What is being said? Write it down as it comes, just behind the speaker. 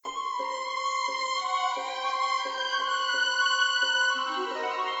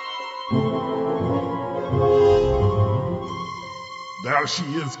There she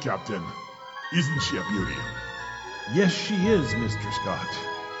is, Captain. Isn't she a beauty? Yes, she is, Mr. Scott.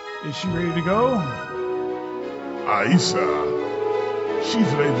 Is she ready to go? Aye, sir.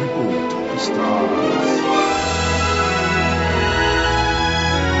 She's ready to go to the stars.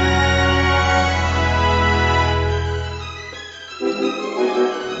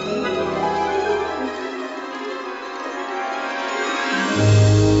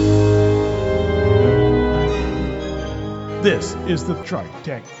 This is the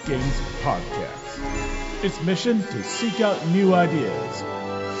TriTech Games Podcast. Its mission to seek out new ideas,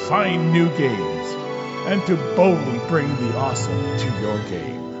 find new games, and to boldly bring the awesome to your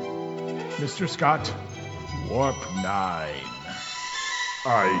game. Mr. Scott, Warp 9.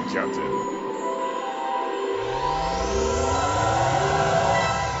 Aye, Captain.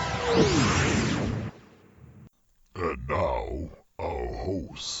 And now, our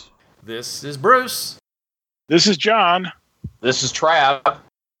hosts. This is Bruce. This is John. This is Trav.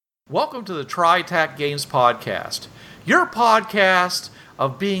 Welcome to the TriTech Games Podcast, your podcast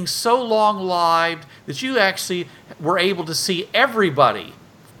of being so long-lived that you actually were able to see everybody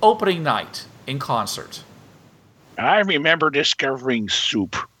opening night in concert. I remember discovering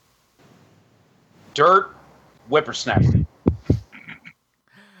soup. Dirt, whippersnapper.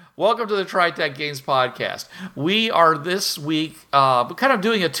 Welcome to the TriTech Games Podcast. We are this week kind of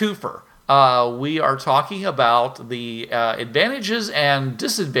doing a twofer. We are talking about the advantages and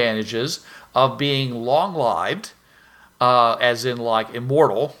disadvantages of being long-lived, as in like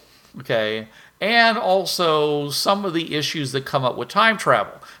immortal, okay, and also some of the issues that come up with time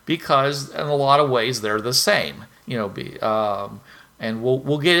travel, because in a lot of ways they're the same, and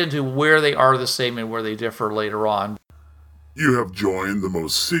we'll get into where they are the same and where they differ later on. You have joined the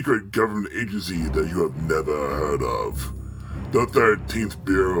most secret government agency that you have never heard of. The 13th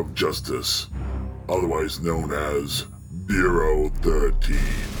Bureau of Justice, otherwise known as Bureau 13.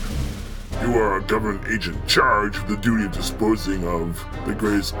 You are a government agent charged with the duty of disposing of the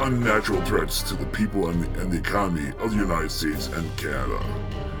greatest unnatural threats to the people and the economy of the United States and Canada.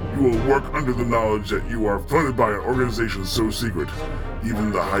 You will work under the knowledge that you are funded by an organization so secret,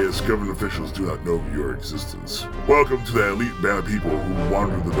 even the highest government officials do not know of your existence. Welcome to the elite band of people who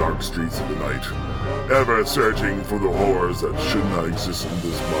wander the dark streets of the night, ever searching for the horrors that should not exist in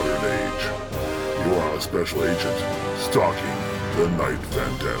this modern age. You are a special agent, stalking the Night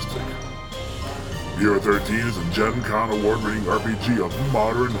Fantastic. Bureau 13 is a Gen Con award-winning RPG of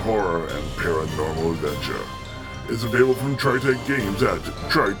modern horror and paranormal adventure. It's available from TriTech Games at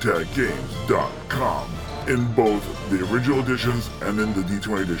tritechgames.com in both the original editions and in the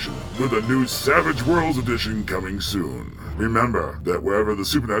D20 edition, with a new Savage Worlds edition coming soon. Remember that wherever the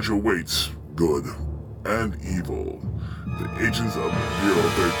supernatural waits, good and evil, the agents of Bureau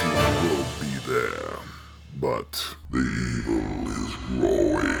 13 will be there. But the evil is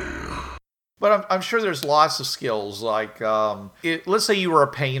growing. But I'm sure there's lots of skills, like let's say you were a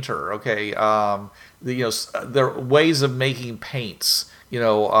painter, okay? There are ways of making paints.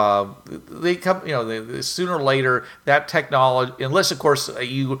 They come. Sooner or later that technology, unless of course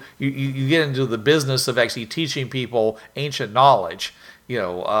you get into the business of actually teaching people ancient knowledge.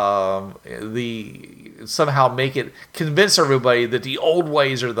 Somehow convince everybody that the old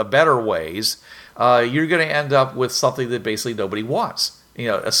ways are the better ways. You're going to end up with something that basically nobody wants.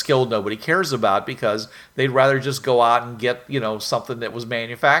 A skill nobody cares about, because they'd rather just go out and get, something that was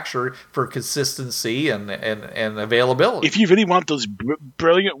manufactured for consistency and availability. If you really want those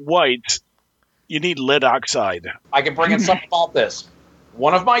brilliant whites, you need lead oxide. I can bring in something about this.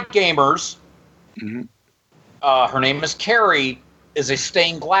 One of my gamers, her name is Carrie, is a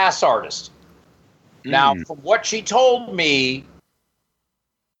stained glass artist. Now, from what she told me,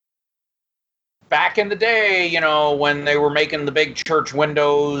 back in the day, when they were making the big church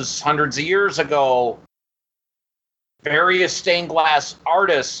windows hundreds of years ago, various stained glass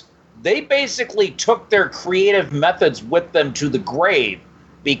artists, they basically took their creative methods with them to the grave,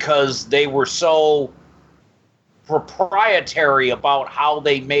 because they were so proprietary about how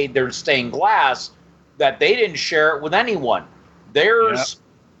they made their stained glass that they didn't share it with anyone. There's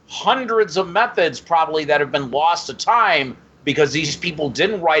hundreds of methods probably that have been lost to time because these people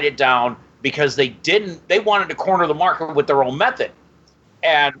didn't write it down, because they wanted to corner the market with their own method.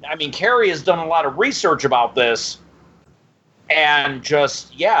 And Carrie has done a lot of research about this, and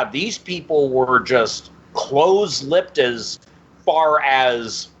these people were just close-lipped as far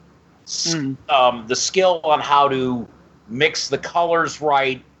as the skill on how to mix the colors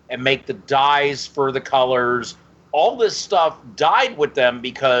right and make the dyes for the colors. All this stuff died with them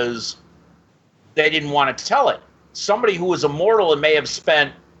because they didn't want to tell it. Somebody who was immortal and may have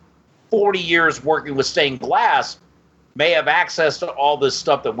spent 40 years working with stained glass may have access to all this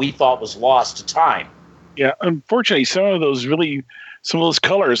stuff that we thought was lost to time. Yeah, unfortunately, some of those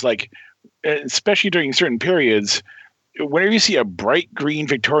colors, like especially during certain periods, whenever you see a bright green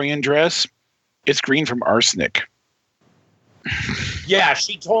Victorian dress, it's green from arsenic. Yeah,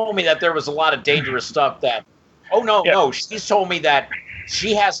 she told me that there was a lot of dangerous stuff that. Oh no, she's told me that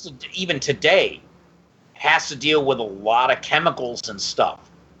she has to, even today, has to deal with a lot of chemicals and stuff.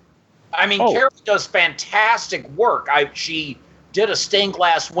 I mean, Carrie does fantastic work. She did a stained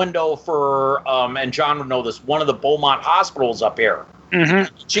glass window for, and John would know this, one of the Beaumont hospitals up here.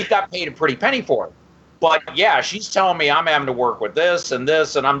 Mm-hmm. She got paid a pretty penny for it. But yeah, she's telling me I'm having to work with this, and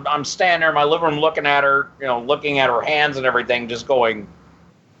I'm standing there in my living room looking at her, looking at her hands and everything, just going.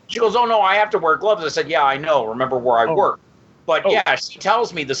 She goes, "Oh no, I have to wear gloves." I said, "Yeah, I know. Remember where I work." But yeah, she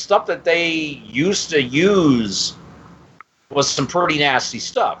tells me the stuff that they used to use was some pretty nasty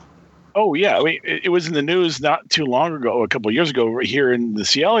stuff. Oh yeah, I mean, it was in the news not too long ago, a couple of years ago, here in the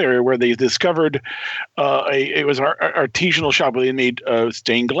Seattle area, where they discovered it was an artisanal shop where they made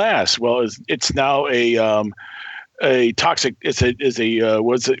stained glass. Well, it's now a toxic. They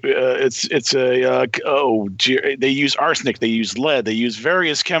use arsenic, they use lead, they use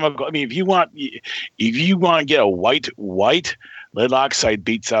various chemical. I mean, if you want to get a white, lead oxide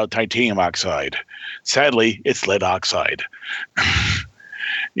beats out titanium oxide. Sadly, it's lead oxide.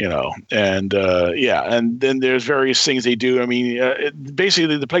 And then there's various things they do. I mean,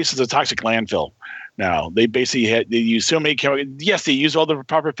 basically the place is a toxic landfill now. They basically they use so many chemicals. Yes, they use all the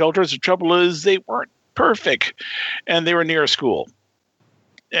proper filters. The trouble is they weren't perfect, and they were near a school,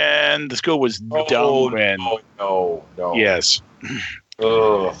 and the school was dumb. No. Yes.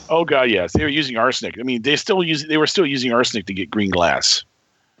 Ugh. Oh God, yes. They were using arsenic. I mean, they were still using arsenic to get green glass.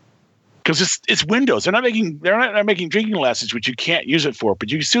 Because it's windows. They're not making drinking glasses, which you can't use it for,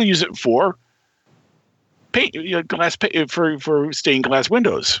 but you can still use it for paint, glass for stained glass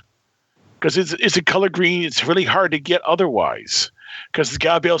windows. Because it's a color green. It's really hard to get otherwise. Because it's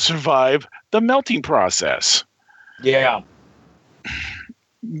got to be able to survive the melting process. Yeah.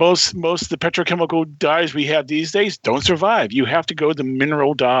 Most of the petrochemical dyes we have these days don't survive. You have to go to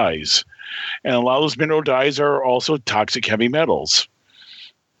mineral dyes, and a lot of those mineral dyes are also toxic heavy metals.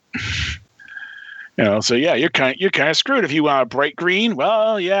 So yeah, you're kind of screwed if you want a bright green.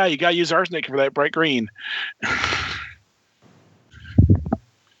 Well, yeah, you got to use arsenic for that bright green. I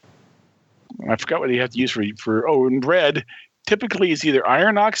forgot what you have to use for in red. Typically, it's either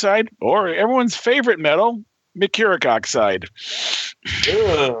iron oxide or everyone's favorite metal, mercuric oxide.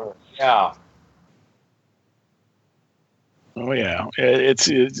 Ugh, yeah. Oh yeah, it's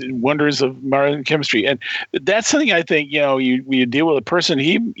wonders of modern chemistry, and that's something I think you deal with a person.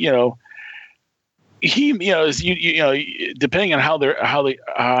 He depending on how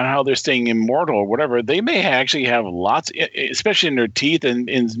they're staying immortal or whatever, they may actually have lots, especially in their teeth and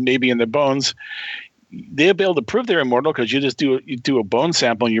maybe in their bones. They'll be able to prove they're immortal because you just do a bone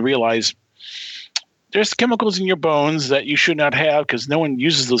sample and you realize there's chemicals in your bones that you should not have because no one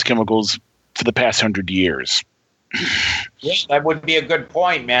uses those chemicals for the past 100 years. Yeah, that would be a good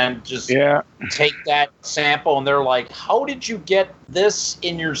point, man. Just take that sample, and they're like, "How did you get this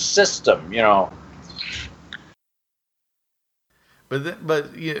in your system?" But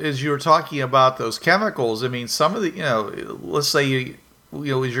as you were talking about those chemicals, I mean, some of the let's say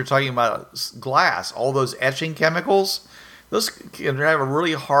as you're talking about glass, all those etching chemicals, those can have a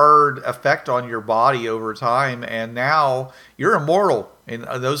really hard effect on your body over time, and now you're immortal. And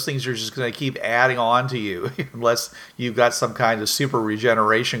those things are just going to keep adding on to you unless you've got some kind of super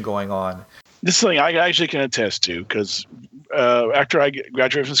regeneration going on. This is something I actually can attest to because after I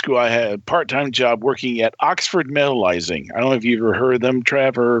graduated from school, I had a part-time job working at Oxford Metallizing. I don't know if you've ever heard of them,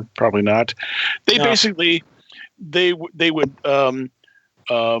 Trevor. Probably not. They basically they would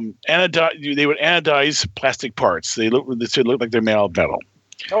anodize plastic parts. They look like they're made out of metal.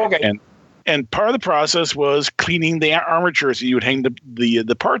 Okay. And part of the process was cleaning the armatures that you would hang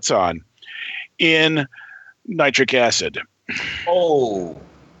the parts on in nitric acid. Oh.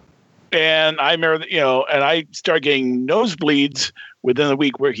 And I remember, and I started getting nosebleeds within a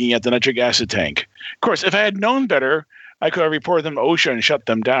week working at the nitric acid tank. Of course, if I had known better, I could have reported them to OSHA and shut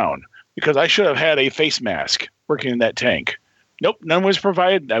them down because I should have had a face mask working in that tank. Nope, none was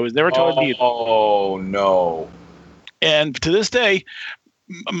provided. I was never told to need. Oh, no. And to this day,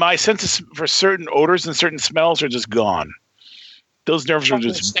 my senses for certain odors and certain smells are just gone. Those nerves are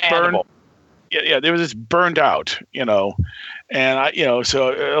just burned. Yeah, they were just burned out, And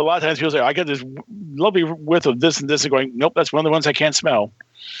so a lot of times people say, I got this lovely whiff of this and this, and going, nope, that's one of the ones I can't smell.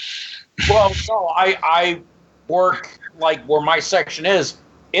 Well, no, I work like where my section is.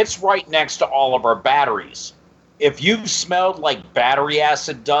 It's right next to all of our batteries. if you've smelled like battery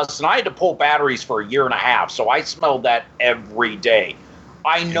acid dust, and I had to pull batteries for a year and a half, so I smelled that every day.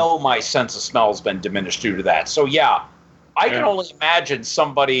 I know my sense of smell has been diminished due to that. So yeah, I can only imagine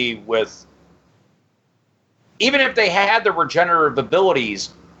somebody with, even if they had the regenerative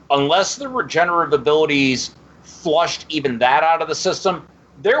abilities, unless the regenerative abilities flushed even that out of the system,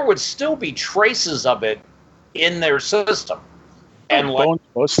 there would still be traces of it in their system. And bones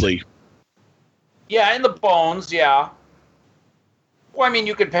mostly. Yeah, in the bones, yeah. Well, I mean,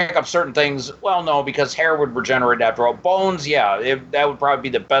 you could pick up certain things. Well, no, because hair would regenerate after all. Bones, yeah, that would probably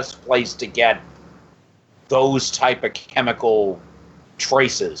be the best place to get those type of chemical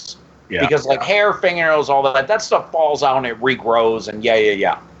traces. Yeah. Because like hair, fingernails, all that stuff falls out and it regrows, and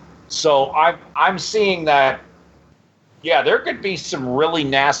yeah. So I'm seeing that. Yeah, there could be some really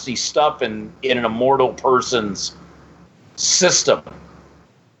nasty stuff in an immortal person's system,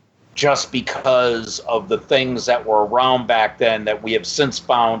 just because of the things that were around back then that we have since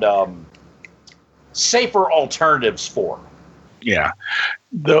found safer alternatives for. Yeah.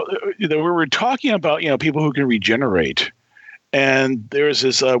 We were talking about, people who can regenerate. And there's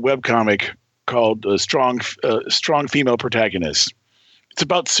this webcomic called Strong Female Protagonist. It's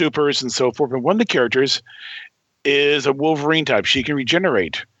about supers and so forth. And one of the characters is a Wolverine type. She can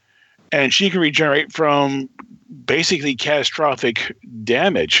regenerate. And she can regenerate from basically catastrophic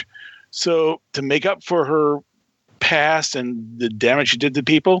damage. So to make up for her past and the damage she did to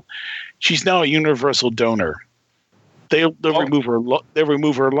people, she's now a universal donor. They'll remove her. They'll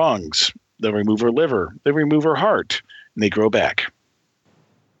remove her lungs. They'll remove her liver. They'll remove her heart, and they grow back.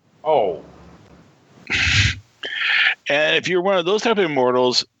 Oh. And if you're one of those type of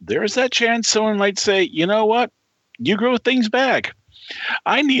immortals, there's that chance someone might say, you know what? You grow things back.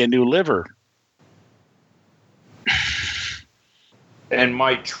 I need a new liver. And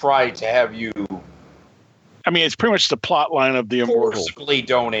might try to have you. I mean, it's pretty much the plot line of the Immortal. Forcibly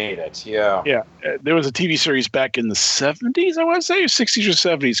donate it, yeah. Yeah. There was a TV series back in the 70s, I want to say, 60s or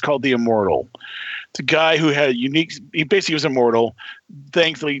 70s, called The Immortal. It's a guy who had he basically was immortal,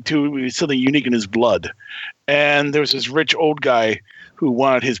 thankfully to something unique in his blood. And there was this rich old guy who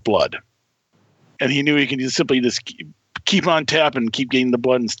wanted his blood. And he knew he could simply just keep on tap and keep getting the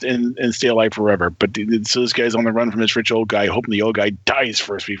blood and stay alive forever. But so this guy's on the run from this rich old guy, hoping the old guy dies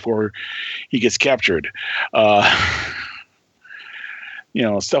first before he gets captured.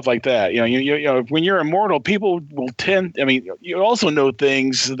 Stuff like that. When you're immortal, people will tend. I mean, you also know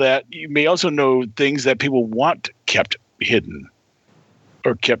things that people want kept hidden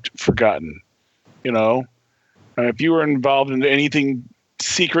or kept forgotten. If you were involved in anything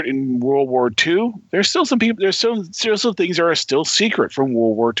secret in World War II, there's still some people. There's still things that are still secret from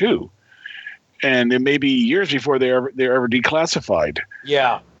World War II, and it may be years before they're ever declassified.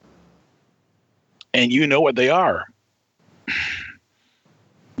 Yeah, and you know what they are.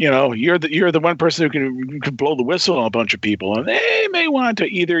 You're the one person who can blow the whistle on a bunch of people, and they may want to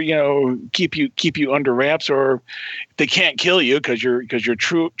either keep you under wraps, or if they can't kill you because you're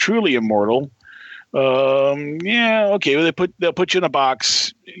truly immortal. Okay. Well, they'll put you in a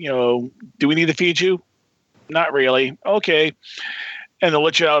box. Do we need to feed you? Not really. Okay. And they'll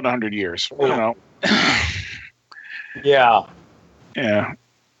let you out in 100 years. Yeah. Yeah.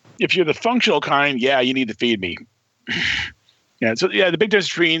 If you're the functional kind, you need to feed me. Yeah. So the big difference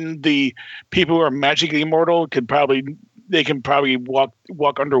between the people who are magically immortal can probably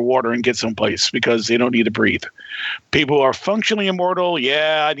walk underwater and get someplace because they don't need to breathe. People who are functionally immortal,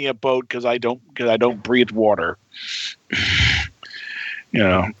 I need a boat because I don't breathe water.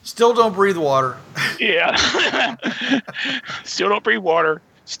 Still don't breathe water. Yeah. Still don't breathe water.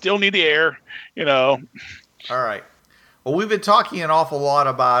 Still need the air. All right. Well, we've been talking an awful lot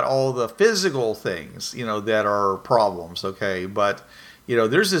about all the physical things, that are problems. Okay, but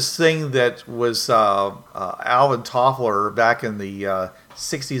there's this thing that was Alvin Toffler back in the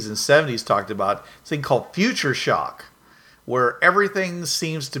 60s and 70s talked about, this thing called future shock, where everything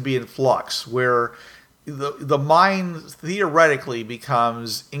seems to be in flux, where the mind theoretically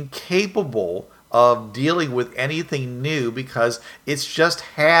becomes incapable of dealing with anything new because it's just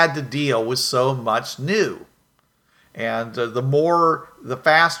had to deal with so much new. And the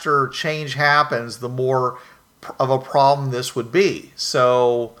faster change happens, the more of a problem this would be.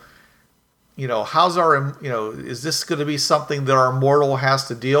 So, how's our, is this going to be something that our immortal has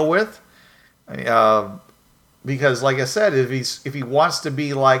to deal with? Because, like I said, if he wants to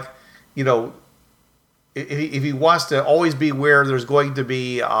be like, if he wants to always be where there's going to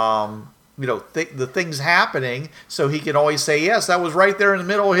be, the things happening, so he can always say, yes, that was right there in the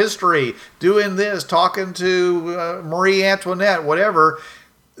middle of history, doing this, talking to Marie Antoinette, whatever.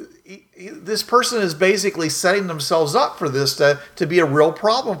 this person is basically setting themselves up for this to be a real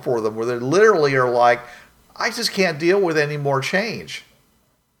problem for them, where they literally are like, I just can't deal with any more change.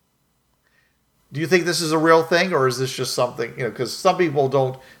 Do you think this is a real thing, or is this just something, because some people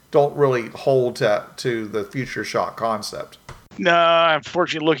don't really hold to the future shock concept? No,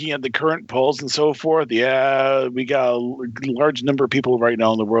 unfortunately, looking at the current polls and so forth, we got a large number of people right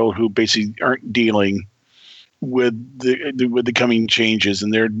now in the world who basically aren't dealing with the coming changes,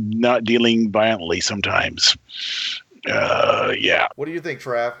 and they're not dealing violently sometimes. Yeah. What do you think,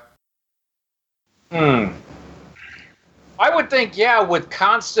 Trav? I would think, with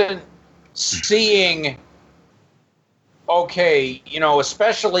constant seeing,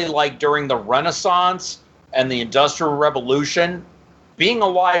 especially like during the Renaissance and the Industrial Revolution, being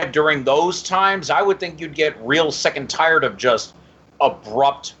alive during those times, I would think you'd get real sick and tired of just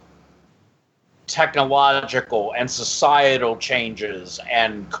abrupt technological and societal changes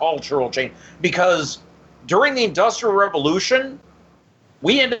and cultural change. Because during the Industrial Revolution,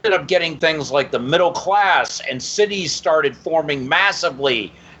 we ended up getting things like the middle class, and cities started forming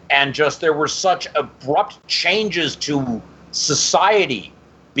massively, and just there were such abrupt changes to society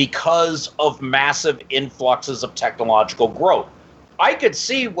because of massive influxes of technological growth. I could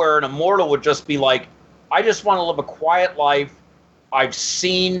see where an immortal would just be like, I just want to live a quiet life. I've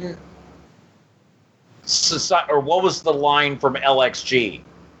seen society, or what was the line from LXG?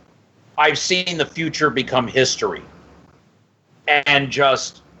 I've seen the future become history. And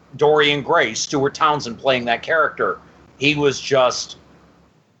just Dorian Gray, Stuart Townsend playing that character, he was just,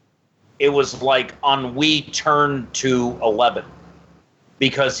 it was like ennui turned to 11,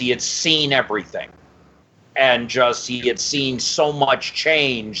 because he had seen everything, and just he had seen so much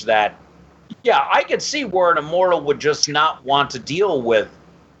change that, I could see where an immortal would just not want to deal with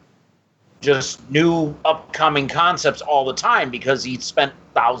just new upcoming concepts all the time, because he'd spent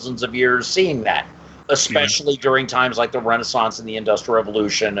thousands of years seeing that, especially during times like the Renaissance and the Industrial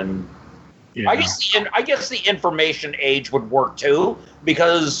Revolution. And I guess the information age would work too,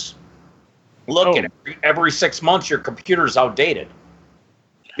 because look, at every 6 months your computer's outdated,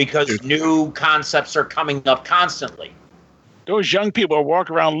 because new concepts are coming up constantly. Those young people are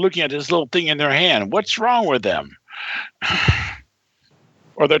walking around looking at this little thing in their hand. What's wrong with them?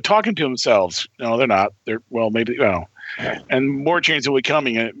 Or they're talking to themselves. No, they're not. And more changes will be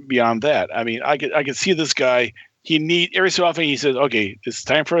coming beyond that. I mean, I could see this guy. Every so often he says, "Okay, it's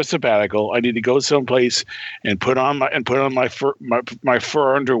time for a sabbatical. I need to go someplace and put on my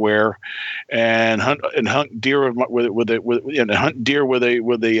fur underwear and hunt deer with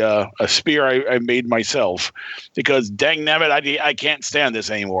a spear I made myself, because dang nabbit, I can't stand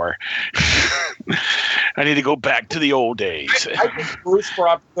this anymore. I need to go back to the old days." I think Bruce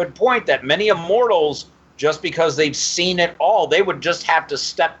brought up a good point that many immortals, just because they've seen it all, they would just have to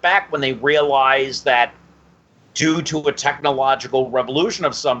step back when they realize that, due to a technological revolution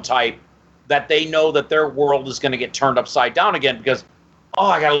of some type, that they know that their world is going to get turned upside down again, because,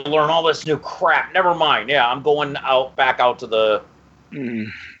 I got to learn all this new crap. Never mind. Yeah, I'm going back out to the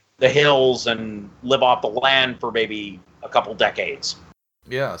hills and live off the land for maybe a couple decades.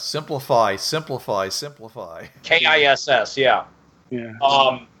 Yeah, simplify. KISS, yeah. Yeah.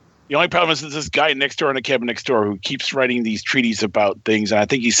 The only problem is this guy next door in the cabin next door who keeps writing these treaties about things, and I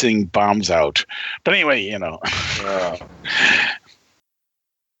think he's sending bombs out. But anyway,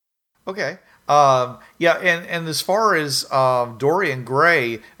 Okay. And as far as Dorian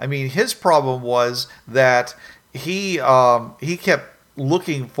Gray, I mean, his problem was that he kept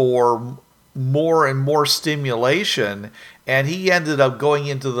looking for more and more stimulation, and he ended up going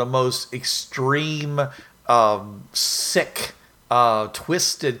into the most extreme, sick,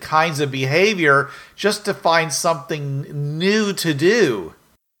 twisted kinds of behavior just to find something new to do.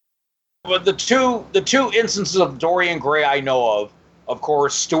 But the two instances of Dorian Gray I know of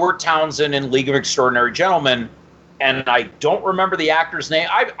course, Stuart Townsend in League of Extraordinary Gentlemen, and I don't remember the actor's name.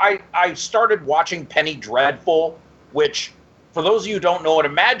 I started watching Penny Dreadful, which, for those of you who don't know it,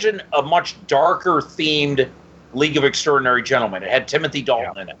 imagine a much darker themed League of Extraordinary Gentlemen. It had Timothy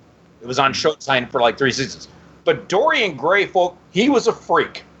Dalton in it. It was on Showtime for like 3 seasons. But Dorian Gray, folk, he was a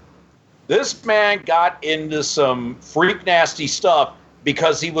freak. This man got into some freak nasty stuff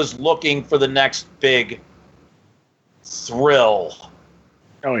because he was looking for the next big thrill.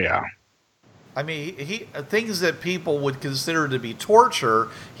 Oh, yeah. I mean, he things that people would consider to be torture,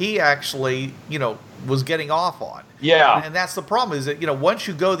 he actually, was getting off on. Yeah. And that's the problem, is that, once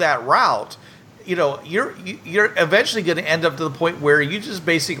you go that route, you're eventually going to end up to the point where you just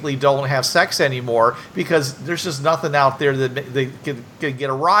basically don't have sex anymore, because there's just nothing out there that they can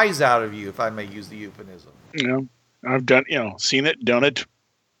get a rise out of you, if I may use the euphemism. I've done, seen it, done it.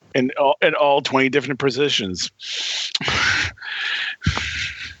 in all 20 different positions.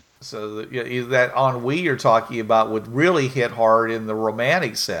 So that ennui you're talking about would really hit hard in the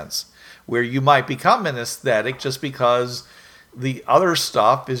romantic sense, where you might become an aesthetic just because the other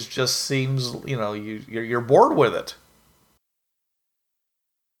stuff just seems, you're bored with it.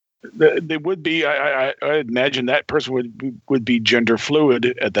 They would be. I imagine that person would be gender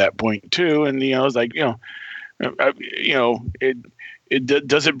fluid at that point too, and it's like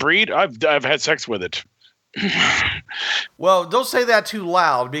does it breed? I've had sex with it. Well, don't say that too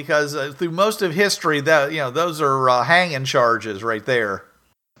loud, because through most of history, that those are hanging charges right there.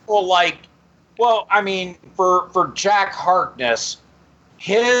 Well, I mean, for Jack Harkness,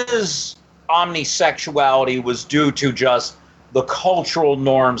 his omnisexuality was due to just the cultural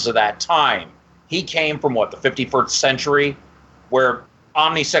norms of that time. He came from the 51st century, where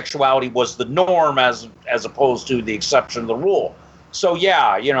omnisexuality was the norm as opposed to the exception of the rule. So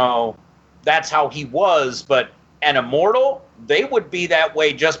yeah, that's how he was. But an immortal, they would be that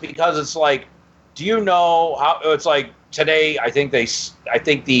way just because it's like, do you know how it's like today? I think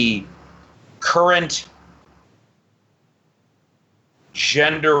the current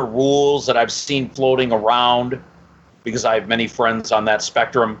gender rules that I've seen floating around, because I have many friends on that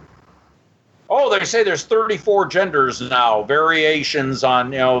spectrum. Oh, they say there's 34 genders now, variations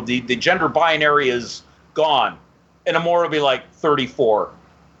on, the gender binary is gone. And Immortal will be like 34.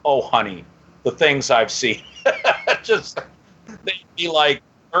 Oh, honey, the things I've seen. They'd be like,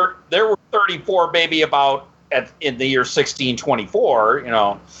 there were 34 maybe about in the year 1624,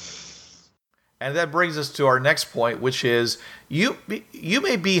 And that brings us to our next point, which is you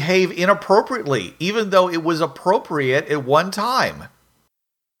may behave inappropriately, even though it was appropriate at one time.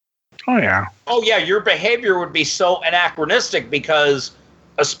 Oh, yeah. Oh, yeah, your behavior would be so anachronistic because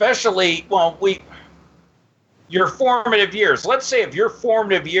especially, your formative years. Let's say if your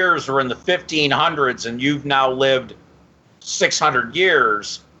formative years were in the 1500s and you've now lived 600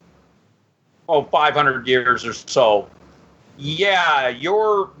 years, 500 years or so, yeah,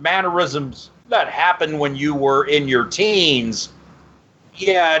 your mannerisms that happened when you were in your teens,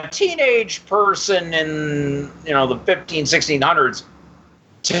 yeah, teenage person in, the 1600s,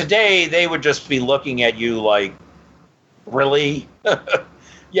 today they would just be looking at you like, really?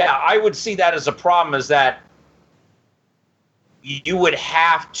 Yeah, I would see that as a problem, is that you would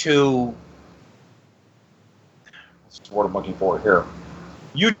have to, what's what I'm looking for here?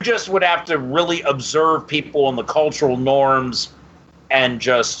 You just would have to really observe people and the cultural norms and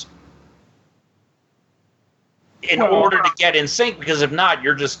just in order to get in sync, because if not,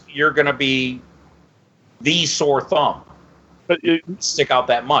 you're going to be the sore thumb. But stick out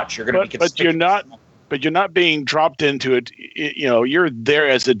that much. You're going to be conspicuous. But you're not being dropped into it. You're there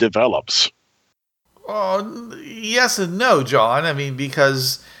as it develops. Yes and no, John. I mean,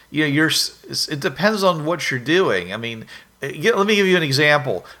 because it depends on what you're doing. I mean, let me give you an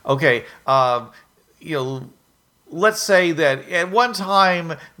example. Okay, let's say that at one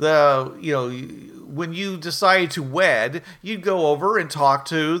time when you decided to wed, you'd go over and talk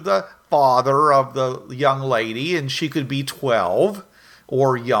to the father of the young lady, and she could be 12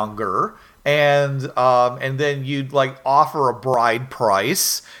 or younger. And then you'd offer a bride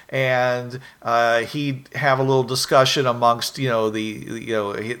price, and he'd have a little discussion amongst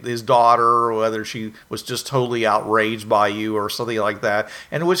his daughter, or whether she was just totally outraged by you or something like that.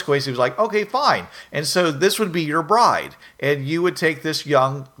 And in which case he was like, okay, fine. And so this would be your bride, and you would take this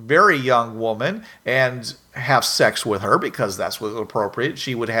very young woman and have sex with her because that's what's appropriate.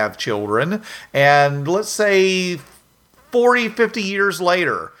 She would have children, and let's say 40, 50 years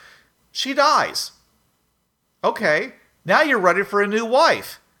later, she dies. Okay, now you're ready for a new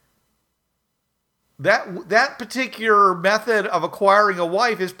wife. That particular method of acquiring a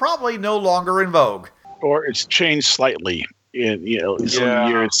wife is probably no longer in vogue. Or it's changed slightly in some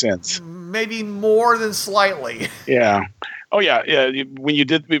years since. Maybe more than slightly. Yeah. Oh yeah. When we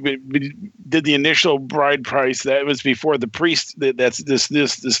did the initial bride price, that was before the priest. That's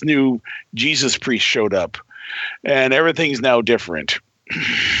this new Jesus priest showed up, and everything's now different.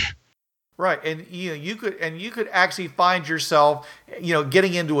 Right, and you could actually find yourself,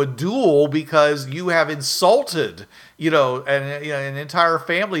 getting into a duel because you have insulted, an entire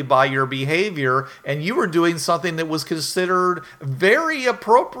family by your behavior, and you were doing something that was considered very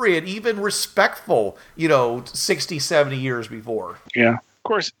appropriate, even respectful, 60, 70 years before. Yeah. Of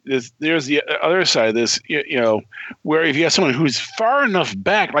course, there's the other side of this, where if you have someone who's far enough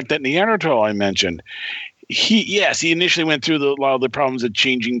back, like that Neanderthal I mentioned, he initially went through a lot of the problems of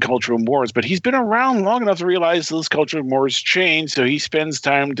changing cultural mores, but he's been around long enough to realize those cultural mores change. So he spends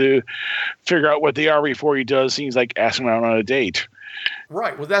time to figure out what they are before he does things like asking around on a date.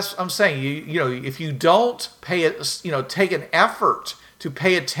 Right. Well, that's what I'm saying. You know, if you don't pay it, you know, take an effort to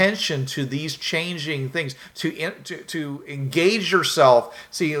pay attention to these changing things, to engage yourself.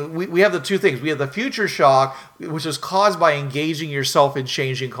 See, we have the two things. We have the future shock, which is caused by engaging yourself in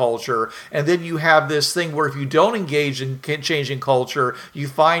changing culture. And then you have this thing where if you don't engage in changing culture, you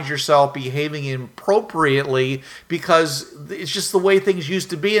find yourself behaving inappropriately because it's just the way things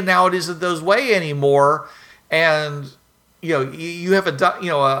used to be, and now it isn't those way anymore. And you know, you have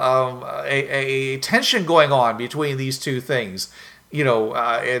a tension going on between these two things. You know,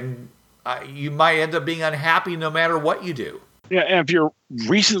 and you might end up being unhappy no matter what you do. Yeah, and if you're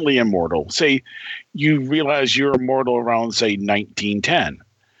recently immortal, say you realize you're immortal around, say, 1910.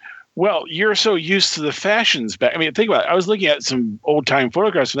 Well, you're so used to the fashions back. I mean, think about it. I was looking at some old-time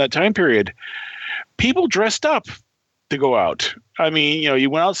photographs from that time period. People dressed up to go out. I mean, you know, you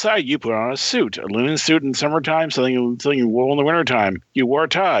went outside, you put on a suit, a linen suit in summertime, something you wore in the wintertime. You wore a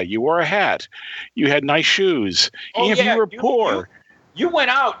tie, you wore a hat, you had nice shoes. Even if you were poor. You went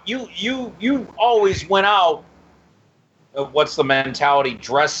out. You always went out. What's the mentality?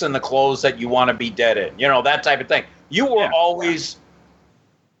 Dress in the clothes that you want to be dead in. You know, that type of thing. You were always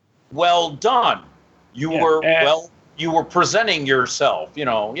well done. You were presenting yourself. You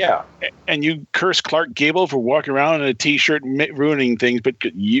know, yeah. And you curse Clark Gable for walking around in a t-shirt ruining things, but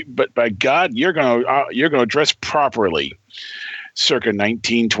by God, you're gonna dress properly. Circa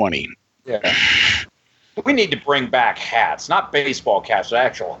 1920. Yeah. We need to bring back hats, not baseball caps, but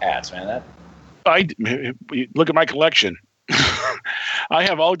actual hats, man. I look at my collection. I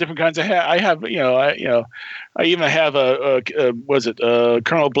have all different kinds of hats. I have, I even have a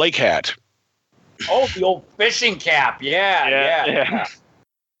Colonel Blake hat. Oh, the old fishing cap. Yeah.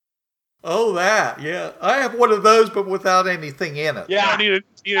 Oh, that. Yeah. I have one of those, but without anything in it. Yeah. Neither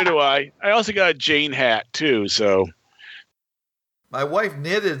do I. I also got a Jane hat too. So. My wife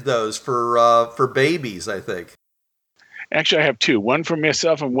knitted those for babies, I think. Actually, I have two. One for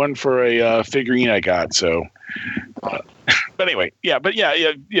myself and one for a figurine I got. So, but anyway,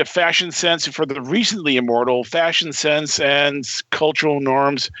 fashion sense for the recently immortal, fashion sense and cultural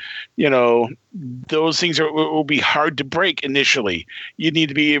norms. You know, those things will be hard to break initially. You need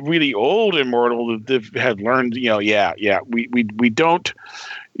to be really old immortal to have learned. We don't.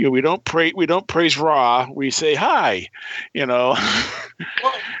 We don't praise Ra. We say hi. You know.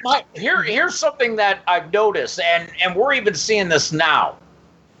 Well, here's something that I've noticed, and we're even seeing this now.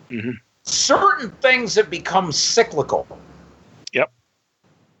 Mm-hmm. Certain things have become cyclical. Yep.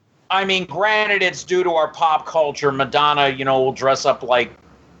 I mean, granted, it's due to our pop culture. Madonna, will dress up like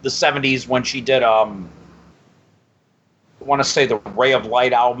the 70s when she did, I want to say the Ray of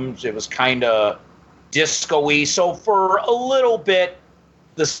Light albums. It was kind of disco-y. So for a little bit,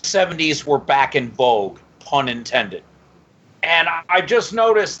 the 70s were back in vogue, pun intended. And I just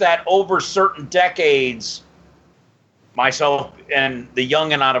noticed that over certain decades, myself and the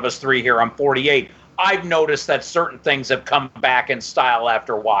youngin' out of us three here, I'm 48, I've noticed that certain things have come back in style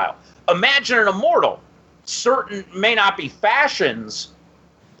after a while. Imagine an immortal. Certain, may not be fashions,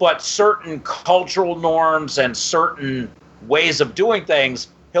 but certain cultural norms and certain ways of doing things,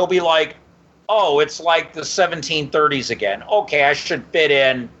 he'll be like, oh, it's like the 1730s again. Okay, I should fit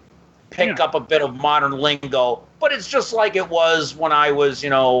in, pick up a bit of modern lingo, but it's just like it was when I was,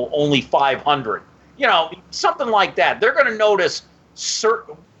 only 500. Something like that. They're going to notice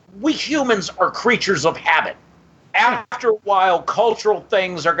we humans are creatures of habit. After a while, cultural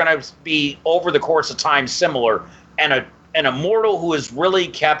things are going to be, over the course of time, similar. And an immortal who is really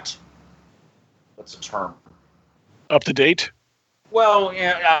kept, what's the term? Up to date? Well,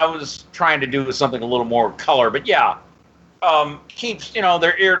 yeah, I was trying to do something a little more color, but yeah, keeps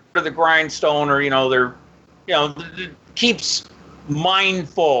their ear to the grindstone, or keeps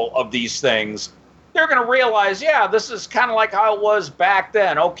mindful of these things. They're going to realize, this is kind of like how it was back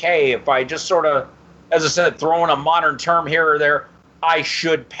then. Okay, if I just sort of, as I said, throw in a modern term here or there, I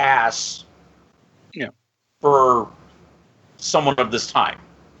should pass. Yeah. For someone of this time.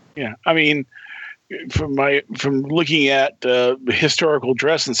 Yeah, I mean. From looking at historical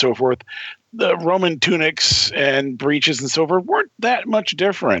dress and so forth, the Roman tunics and breeches and so forth weren't that much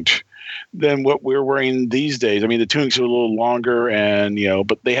different than what we're wearing these days. I mean, the tunics are a little longer, and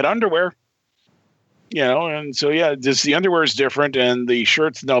but they had underwear. And so just the underwear is different, and the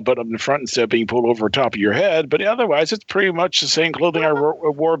shirts now button up in the front instead of being pulled over the top of your head. But otherwise, it's pretty much the same clothing I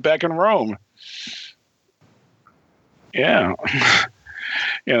wore back in Rome. Yeah,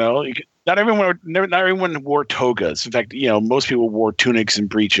 Not everyone wore togas. In fact, most people wore tunics and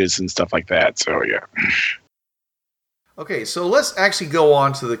breeches and stuff like that. So, yeah. Okay, so let's actually go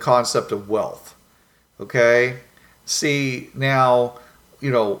on to the concept of wealth. Okay? See, now,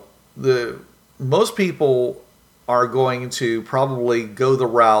 most people are going to probably go the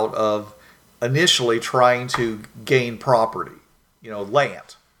route of initially trying to gain property,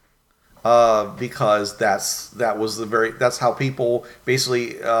 land, because that's how people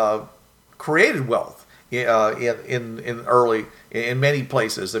basically created wealth in many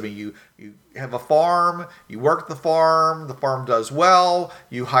places. I mean, you have a farm, you work the farm does well,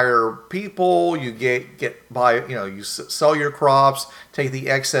 you hire people, you get buy, you sell your crops, take the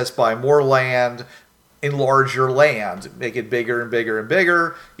excess, buy more land, enlarge your land, make it bigger and bigger and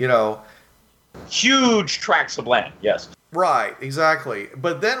bigger, Huge tracts of land, yes. Right, exactly.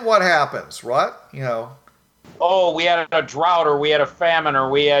 But then what happens, right? Oh, we had a drought, or we had a famine, or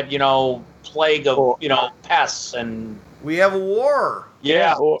we had, plague of, pests, and we have a war.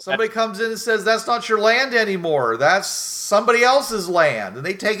 Yeah. Somebody comes in and says, that's not your land anymore. That's somebody else's land, and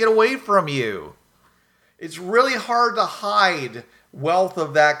they take it away from you. It's really hard to hide wealth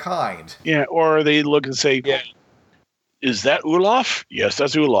of that kind. Yeah, or they look and say, is that Olaf? Yes,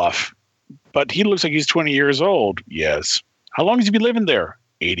 that's Olaf. But he looks like he's 20 years old. Yes. How long has he been living there?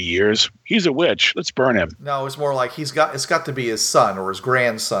 80 years. He's a witch. Let's burn him. No, it's more like it's got to be his son or his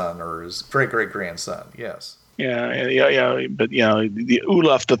grandson or his great-great-grandson. Yes. Yeah. But, the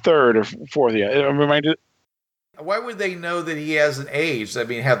Olaf the third or fourth, I'm reminded. Why would they know that he hasn't aged? I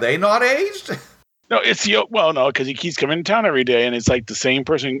mean, have they not aged? No, because he keeps coming to town every day, and it's like the same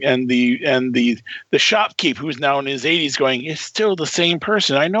person, and the shopkeep who's now in his 80s going, it's still the same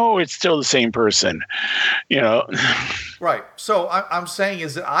person. I know it's still the same person, Right. So I'm saying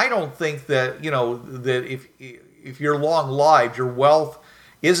is that I don't think that that if you're long-lived, your wealth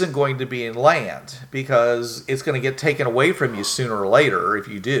isn't going to be in land, because it's going to get taken away from you sooner or later if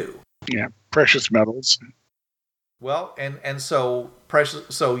you do. Yeah, precious metals. Well, and so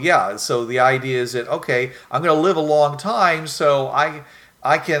precious. So the idea is that, okay, I'm going to live a long time, so I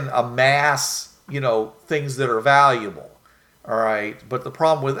can amass things that are valuable. All right, but the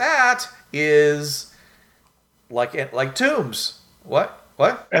problem with that is like tombs. What?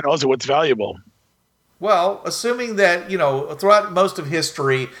 And also, what's valuable? Well, assuming that throughout most of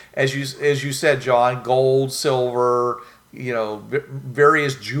history, as you said, John, gold, silver,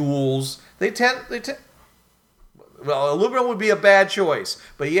 various jewels, they tend. Well, aluminum would be a bad choice,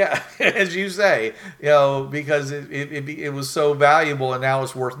 but yeah, as you say, because it was so valuable and now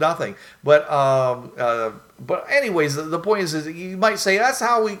it's worth nothing. But anyways, the point is you might say that's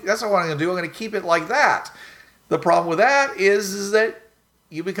what I'm going to do. I'm going to keep it like that. The problem with that is that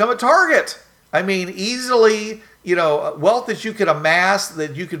you become a target. I mean, easily, wealth that you could amass,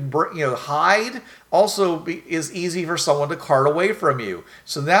 that you could hide, also is easy for someone to cart away from you.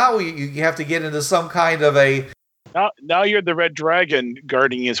 So now you have to get into some kind of a. Now you're the red dragon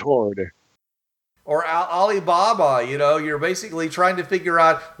guarding his hoard. Or Alibaba, you're basically trying to figure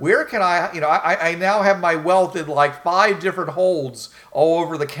out where can I now have my wealth in like 5 different holds all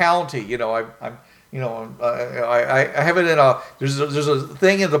over the county. I have it in there's a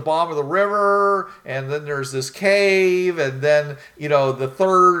thing in the bottom of the river, and then there's this cave, and then the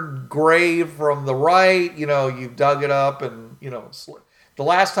third grave from the right. You've dug it up, and the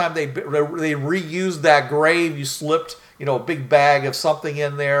last time they reused that grave, you slipped a big bag of something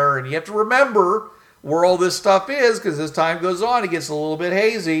in there, and you have to remember where all this stuff is, because as time goes on, it gets a little bit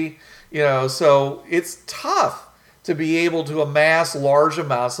hazy. So it's tough to be able to amass large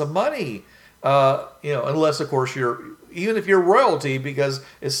amounts of money. Unless of course even if you're royalty, because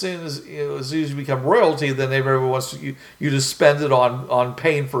as soon as you become royalty, then everyone wants you to spend it on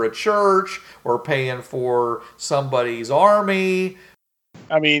paying for a church or paying for somebody's army.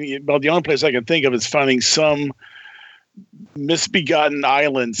 I mean, well, the only place I can think of is finding some misbegotten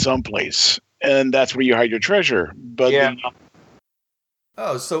island someplace, and that's where you hide your treasure. But yeah.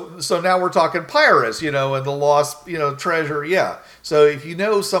 So now we're talking pirates, and the lost, treasure. Yeah. So if you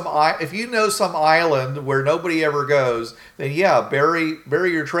know some island where nobody ever goes, then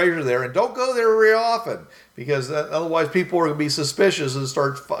bury your treasure there, and don't go there very often, because otherwise people are going to be suspicious and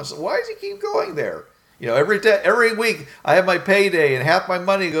start. Why does he keep going there? Every week I have my payday, and half my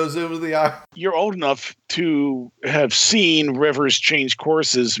money goes over the island. You're old enough to have seen rivers change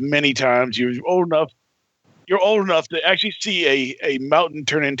courses many times. You're old enough to actually see a mountain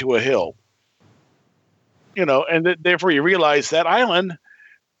turn into a hill. And therefore you realize that island,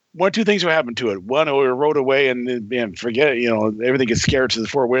 one of two things will happen to it. One, it will erode away and forget it, everything gets scared to the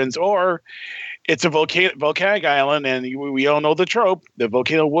 4 winds, or it's a volcanic island, and we all know the trope. The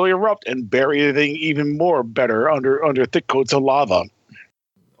volcano will erupt and bury everything even more better under thick coats of lava.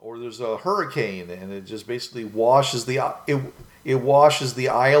 Or there's a hurricane, and it just basically washes it washes the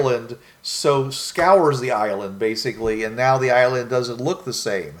island, so scours the island basically, and now the island doesn't look the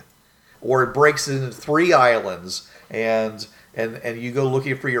same, or it breaks it into 3 islands, and you go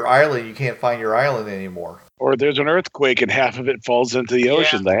looking for your island, you can't find your island anymore. Or there's an earthquake and half of it falls into the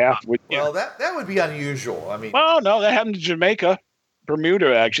ocean. The half would, well, that would be unusual. I mean, well, no, that happened to Jamaica.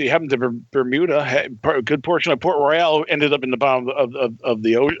 Bermuda actually happened to Bermuda. A good portion of Port Royal ended up in the bottom of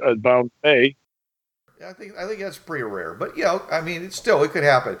the bottom bay. I think that's pretty rare, but I mean, it could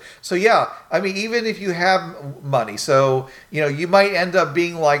happen. So yeah, I mean, even if you have money, so you might end up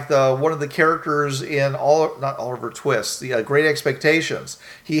being like one of the characters in not Oliver Twist, the Great Expectations.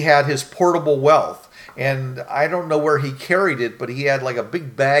 He had his portable wealth, and I don't know where he carried it, but he had like a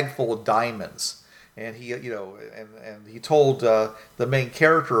big bag full of diamonds. And he, and he told the main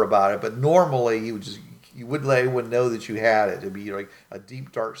character about it. But normally, you wouldn't know that you had it. It'd be like a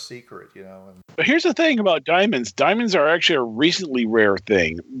deep, dark secret, But here's the thing about diamonds. Diamonds are actually a recently rare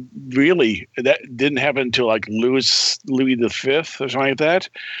thing. Really, that didn't happen until like Louis V or something like that.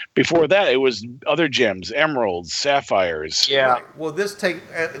 Before that, it was other gems, emeralds, sapphires. Yeah. Right. Well,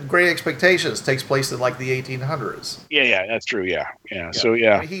 Great Expectations takes place in like the 1800s. Yeah, that's true. Yeah. So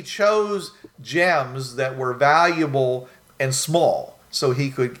yeah, I mean, he chose gems that were valuable and small. So he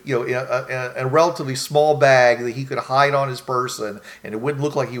could, in a relatively small bag that he could hide on his person, and it wouldn't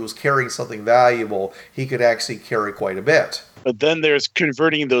look like he was carrying something valuable. He could actually carry quite a bit. But then there's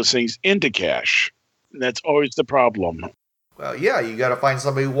converting those things into cash. That's always the problem. Well, yeah, you got to find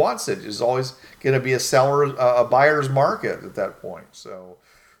somebody who wants it. There's always going to be a buyer's market at that point. So,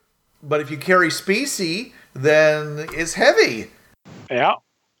 but if you carry specie, then it's heavy. Yeah.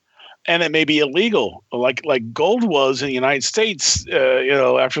 And it may be illegal, like gold was in the United States.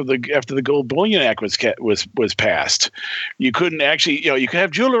 After the Gold Bullion Act was passed, you couldn't actually, you could have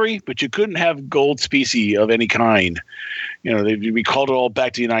jewelry, but you couldn't have gold specie of any kind. We called it all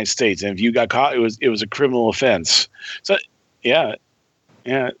back to the United States, and if you got caught, it was a criminal offense. So, yeah.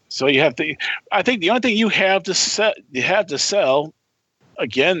 So you have to. I think the only thing you have to sell,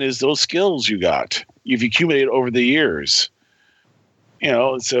 again, is those skills you've accumulated over the years.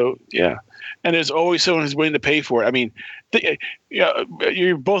 So yeah, and there's always someone who's willing to pay for it. I mean,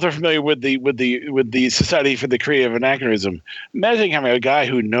 you both are familiar with the Society for the Creative Anachronism. Imagine having a guy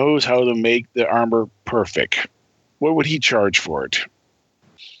who knows how to make the armor perfect. What would he charge for it?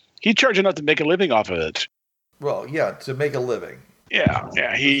 He'd charge enough to make a living off of it. Well, yeah, to make a living. Yeah.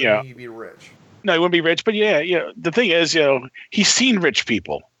 He'd be rich. No, he wouldn't be rich, but yeah. The thing is, he's seen rich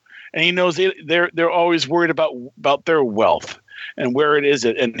people, and he knows they're always worried about their wealth. And where it is,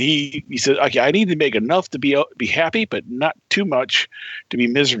 and he said, okay, I need to make enough to be happy, but not too much to be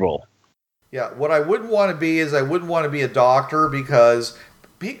miserable. Yeah, what I wouldn't want to be is I wouldn't want to be a doctor, because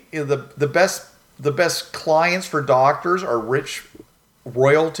the best clients for doctors are rich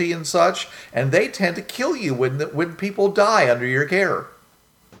royalty and such, and they tend to kill you when people die under your care.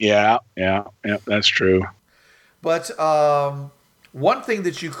 Yeah, that's true. But one thing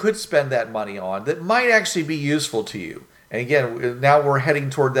that you could spend that money on that might actually be useful to you. And again, now we're heading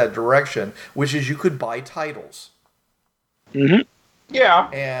toward that direction, which is you could buy titles. Mm-hmm. Yeah.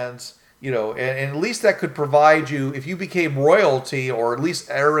 And, and at least that could provide you, if you became royalty or at least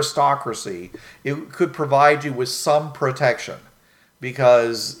aristocracy, it could provide you with some protection.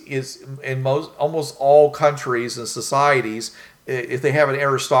 Because it's in almost all countries and societies, if they have an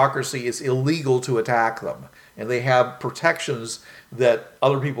aristocracy, it's illegal to attack them. And they have protections that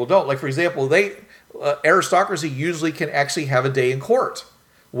other people don't. Like, for example, aristocracy usually can actually have a day in court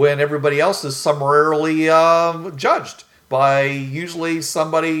when everybody else is summarily judged by usually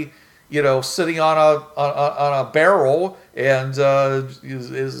somebody sitting on a barrel and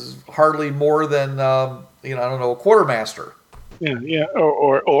is hardly more than I don't know, a quartermaster. Yeah,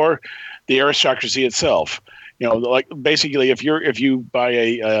 or the aristocracy itself. Like basically, if you buy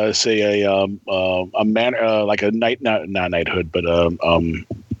a man like a knight, not knighthood, but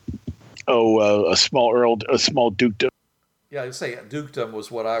a small dukedom. Yeah, I'd say dukedom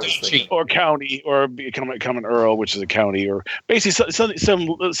was what I was thinking. Or county, or become an earl, which is a county, or basically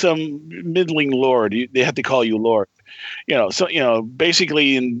some middling lord. They have to call you lord.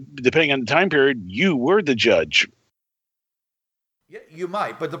 Basically, depending on the time period, you were the judge. Yeah, you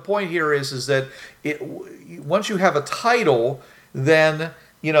might, but the point here is that once you have a title, then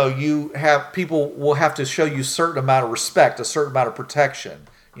people will have to show you a certain amount of respect, a certain amount of protection.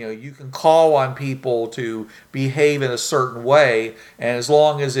 You can call on people to behave in a certain way, and as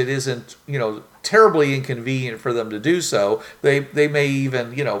long as it isn't, terribly inconvenient for them to do so, they may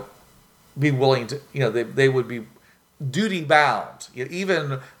even, be willing to, they would be duty bound.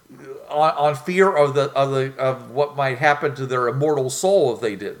 Even on fear of what might happen to their immortal soul if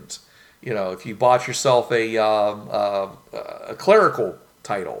they didn't. You know, if you bought yourself a clerical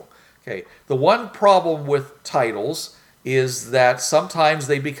title. Okay. The one problem with titles is that sometimes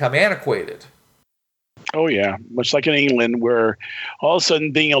they become antiquated. Oh yeah, much like in England, where all of a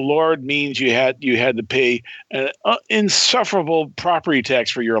sudden being a lord means you had to pay an insufferable property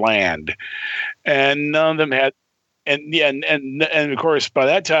tax for your land, and none of them had. And of course, by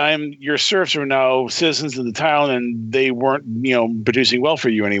that time, your serfs are now citizens of the town, and they weren't, producing wealth for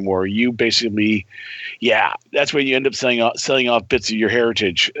you anymore. You basically, that's when you end up selling off bits of your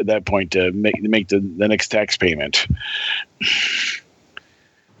heritage at that point to make the next tax payment.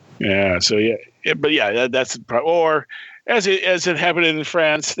 Yeah. So that's the problem. Or as it happened in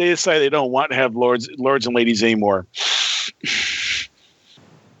France, they decide they don't want to have lords and ladies anymore.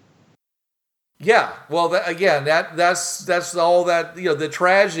 Yeah, well, that's all that, the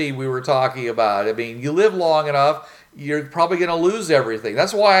tragedy we were talking about. I mean, you live long enough, you're probably going to lose everything.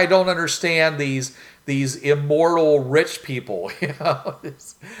 That's why I don't understand these immortal rich people.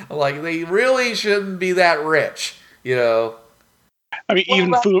 It's like they really shouldn't be that rich. I mean,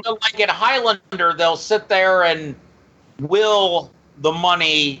 even food. Like in Highlander, they'll sit there and will the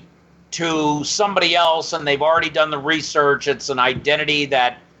money to somebody else, and they've already done the research. It's an identity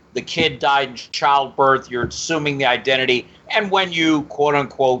that the kid died in childbirth. You're assuming the identity. And when you, quote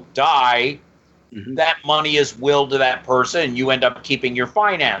unquote, die, that money is willed to that person, and you end up keeping your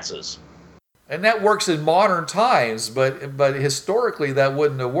finances. And that works in modern times, but historically that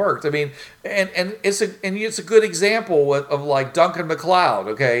wouldn't have worked. I mean, and it's a good example of like Duncan MacLeod,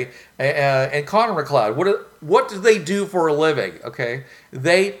 okay, and Connor MacLeod. What do they do for a living? Okay,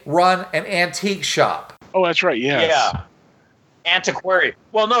 they run an antique shop. Oh, that's right. Yes. Yeah. Antiquarian.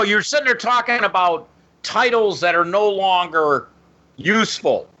 Well, no, you're sitting there talking about titles that are no longer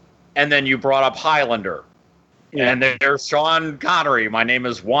useful, and then you brought up Highlander. Yeah. And there's Sean Connery. My name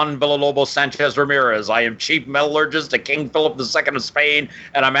is Juan Villalobos Sanchez Ramirez. I am chief metallurgist to King Philip II of Spain,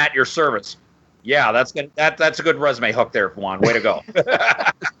 and I'm at your service. Yeah, that's a good resume hook there, Juan. Way to go.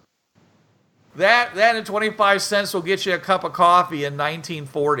 That and 25 cents will get you a cup of coffee in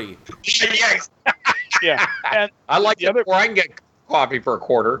 1940. Yes. Yeah, and I like the other. Where I can get coffee for a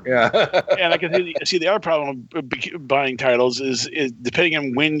quarter. Yeah, and I can see the other problem of buying titles is depending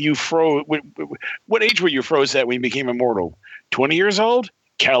on when you froze. What age were you froze at when you became immortal? 20 years old?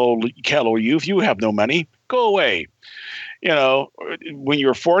 Callow youth. You have no money. Go away. When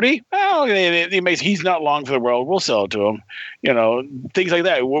you're 40, he's not long for the world. We'll sell it to him. Things like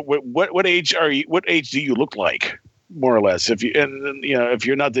that. What age are you? What age do you look like? More or less, if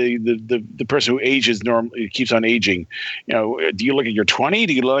you're not the person who ages normally keeps on aging, do you look at your 20?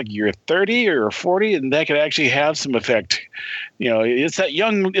 Do you look like you're 30 or 40? And that could actually have some effect. It's that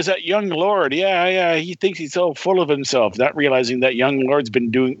young lord. Yeah. He thinks he's so full of himself, not realizing that young lord's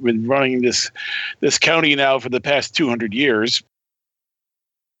been running this county now for the past 200 years.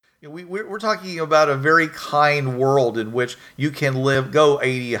 We're talking about a very kind world in which you can go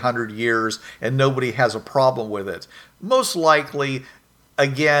 80, 100 years and nobody has a problem with it. Most likely,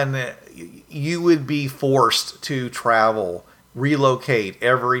 again, you would be forced to travel, relocate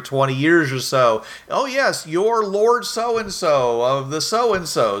every 20 years or so. Oh yes, you're Lord so-and-so of the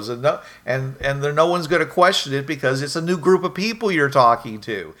so-and-sos, and no one's going to question it because it's a new group of people you're talking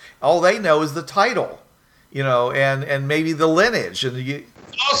to. All they know is the title, and maybe the lineage, and you.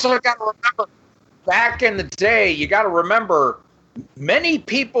 Also, got to remember, back in the day, you got to remember, many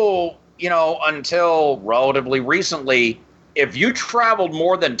people, until relatively recently, if you traveled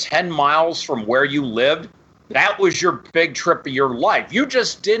more than 10 miles from where you lived, that was your big trip of your life. You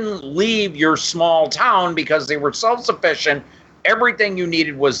just didn't leave your small town because they were self-sufficient. Everything you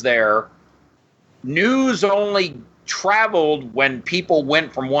needed was there. News only traveled when people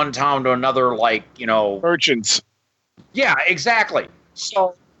went from one town to another, like, merchants. Yeah, exactly.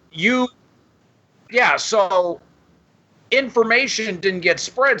 So information didn't get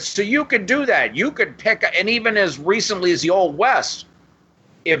spread. So you could do that. You could pick, and even as recently as the Old West,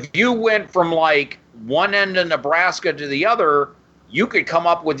 if you went from like one end of Nebraska to the other, you could come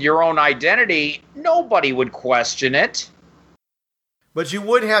up with your own identity. Nobody would question it. But you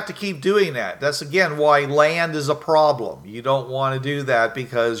would have to keep doing that. That's, again, why land is a problem. You don't want to do that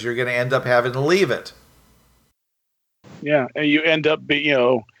because you're going to end up having to leave it. Yeah, and you end up,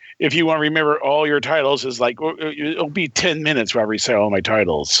 if you want to remember all your titles, is like it'll be 10 minutes while I recite all my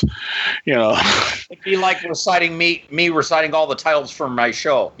titles. It'd be like reciting me reciting all the titles from my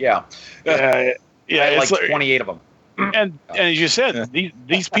show. Yeah, yeah, I like 28 of them. And as you said,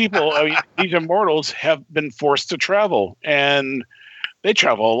 these people, these immortals have been forced to travel, and They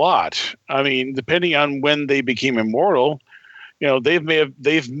travel a lot. I mean, depending on when they became immortal, they may have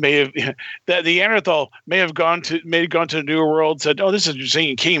that the Neanderthal may have gone to the New World, said, "Oh, this is interesting,"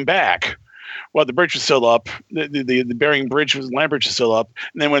 and came back. Well, the bridge was still up. The Bering Bridge land bridge was still up,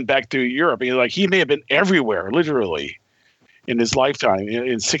 and then went back to Europe. He may have been everywhere, literally, in his lifetime.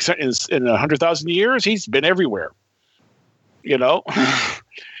 In 100,000 years, he's been everywhere. Yeah,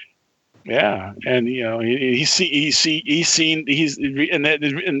 and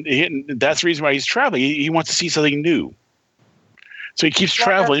that's the reason why he's traveling. He wants to see something new, so he keeps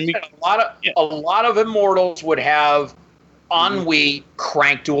traveling. A lot of immortals would have ennui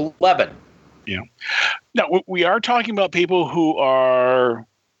cranked to 11. Yeah. Now we are talking about people who are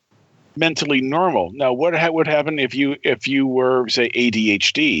mentally normal. Now, what would happen if you were, say,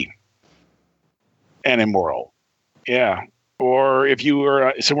 ADHD and immoral? Yeah. Or if you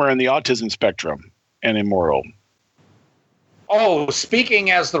were somewhere in the autism spectrum and immoral. Oh,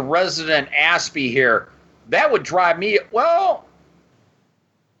 speaking as the resident Aspie here, that would drive me. Well,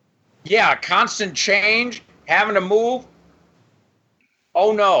 yeah, constant change, having to move.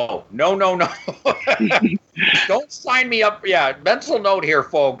 Oh, no. Don't sign me up. Yeah, mental note here,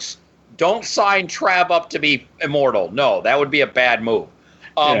 folks. Don't sign Trav up to be immortal. No, that would be a bad move.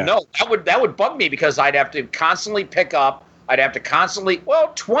 No, that would bug me because I'd have to constantly pick up. I'd have to constantly,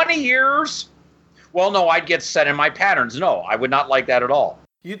 20 years. Well, no, I'd get set in my patterns. No, I would not like that at all.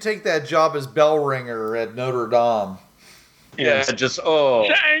 You take that job as bell ringer at Notre Dame. Yeah, just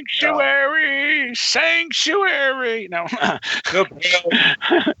sanctuary. No.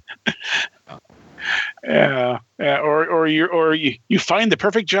 Yeah. Or you find the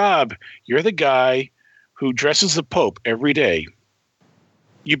perfect job. You're the guy who dresses the Pope every day.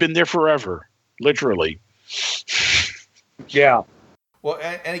 You've been there forever, literally. Yeah. Well,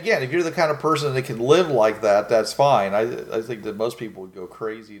 and again, if you're the kind of person that can live like that, that's fine. I think that most people would go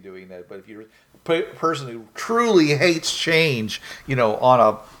crazy doing that. But if you're a person who truly hates change,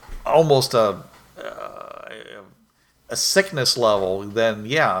 on almost a sickness level, then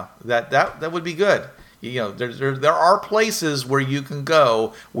yeah, that would be good. There are places where you can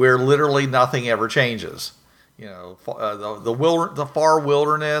go where literally nothing ever changes. The far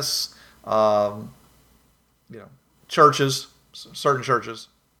wilderness, churches. Certain churches.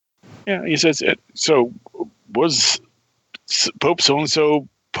 Yeah, he says it. So was Pope so-and-so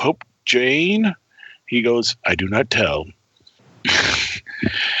Pope Jane? He goes, I do not tell.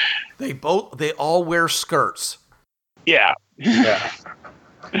 They all wear skirts. Yeah.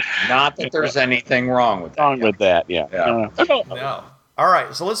 Not that there's anything wrong with that. Yeah. No. All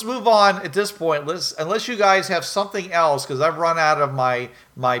right, so let's move on at this point. Unless you guys have something else, because I've run out of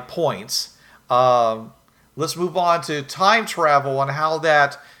my points. Let's move on to time travel and how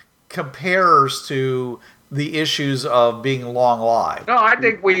that compares to the issues of being long-lived. No, I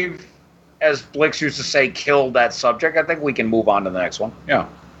think we've, as Blix used to say, killed that subject. I think we can move on to the next one. Yeah.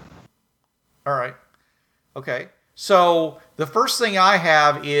 All right. Okay. So the first thing I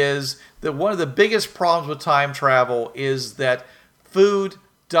have is that one of the biggest problems with time travel is that food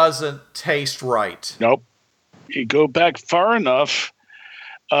doesn't taste right. Nope. You go back far enough,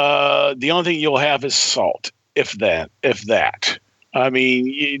 the only thing you'll have is salt, if that. I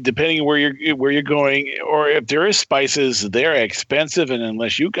mean, depending where you're going, or if there is spices, they're expensive, and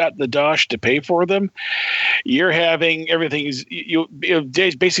unless you got the dosh to pay for them, you're having everything.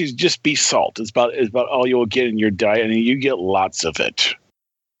 Basically just be salt. It's about all you'll get in your diet, and you get lots of it.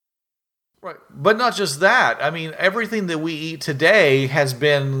 Right, but not just that. I mean, everything that we eat today has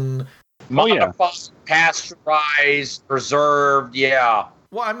been modified, pasteurized, preserved. Yeah.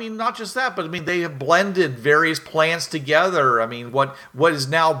 Well, I mean, not just that, but I mean, they have blended various plants together. I mean, what is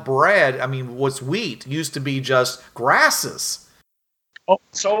now bread, I mean, what's wheat used to be just grasses. Oh,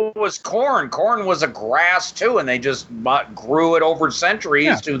 so was corn. Corn was a grass, too, and they just grew it over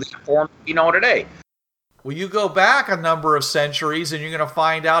centuries to the form you know today. Well, you go back a number of centuries, and you're going to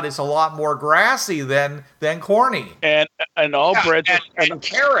find out it's a lot more grassy than corny. And all bread... And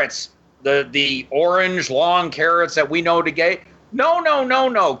carrots, the orange, long carrots that we know today...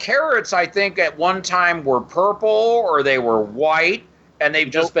 No. Carrots, I think, at one time were purple or they were white, and they've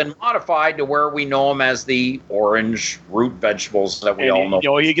just been modified to where we know them as the orange root vegetables that we all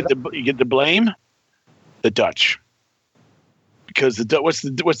know. You get the blame, the Dutch, because what's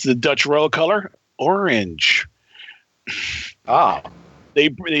the Dutch royal color? Orange. Ah. They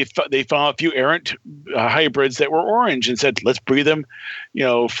found a few errant hybrids that were orange and said, let's breed them,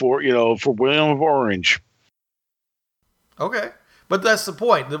 for William of Orange. Okay. But that's the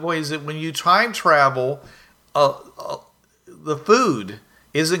point. The point is that when you time travel, the food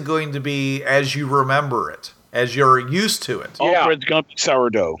isn't going to be as you remember it. as you're used to it. All bread's going to be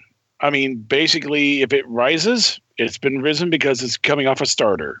sourdough. I mean, basically, if it rises, it's been risen because it's coming off a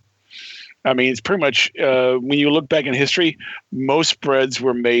starter. I mean, it's pretty much when you look back in history, most breads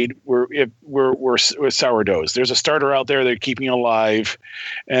were made were sourdoughs. There's a starter out there they're keeping alive,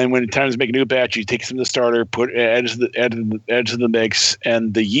 and when it's time to make a new batch, you take some of the starter, add to the mix,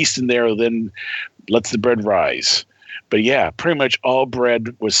 and the yeast in there then lets the bread rise. But yeah, pretty much all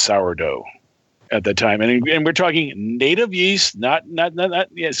bread was sourdough at that time, and we're talking native yeast, not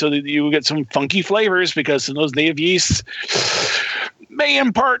so that you get some funky flavors because in those native yeasts may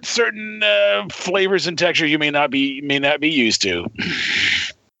impart certain flavors and texture you may not be used to.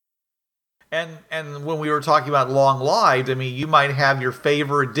 And when we were talking about long-lived, I mean, you might have your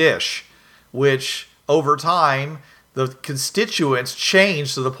favorite dish, which over time the constituents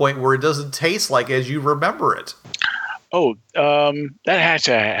change to the point where it doesn't taste like as you remember it. Oh, that's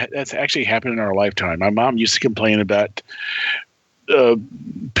actually happened in our lifetime. My mom used to complain about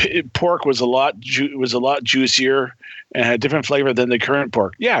pork was a lot juicier and had a different flavor than the current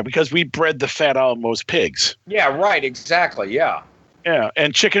pork. Yeah, because we bred the fat out of most pigs. Yeah, right, exactly, yeah. Yeah,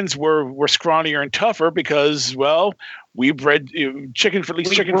 and chickens were scrawnier and tougher because, well, we bred chicken for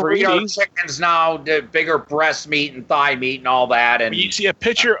chicken for eating. Our chickens now, the bigger breast meat and thigh meat and all that. And you see a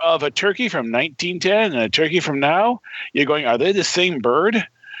picture of a turkey from 1910 and a turkey from now, you're going, are they the same bird?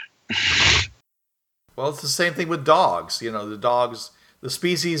 Well, it's the same thing with dogs. You know, the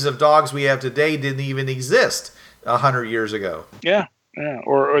species of dogs we have today didn't even exist 100 years ago. Yeah.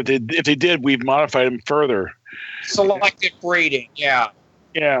 Or if they did, we've modified them further. Selective breeding, yeah.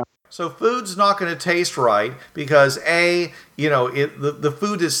 Yeah. So food's not going to taste right because the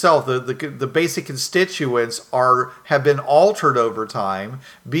food itself, the basic constituents have been altered over time.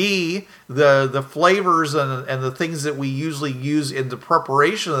 B, the flavors and the things that we usually use in the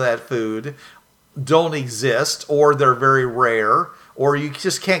preparation of that food don't exist, or they're very rare, or you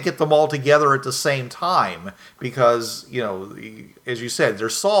just can't get them all together at the same time because, as you said,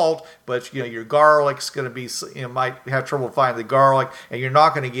 there's salt, but, your garlic's going to be, might have trouble finding the garlic, and you're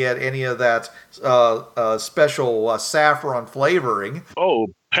not going to get any of that special saffron flavoring. Oh,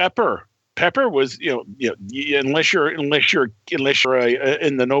 pepper. Pepper was, unless you're in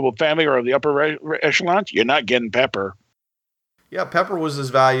the noble family or the upper echelons, you're not getting pepper. Yeah, pepper was as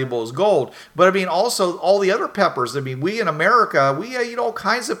valuable as gold. But I mean, also all the other peppers. I mean, we in America, we eat all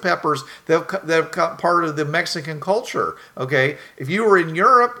kinds of peppers that have part of the Mexican culture. Okay, if you were in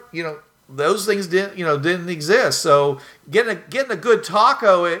Europe, those things didn't exist. So getting a good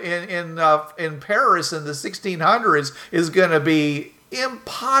taco in Paris in the 1600s is going to be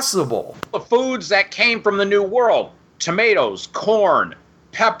impossible. The foods that came from the New World: tomatoes, corn,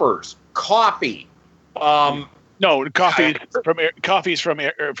 peppers, coffee. No, coffee's from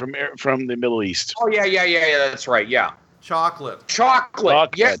the Middle East. Oh yeah, that's right. Yeah. Chocolate.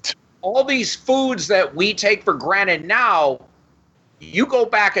 Yes. All these foods that we take for granted now, you go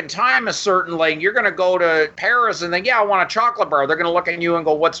back in time a certain length, you're going to go to Paris and think, I want a chocolate bar. They're going to look at you and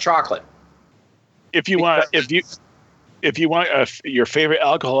go, "What's chocolate?" If you want your favorite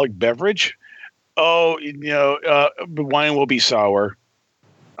alcoholic beverage, wine will be sour.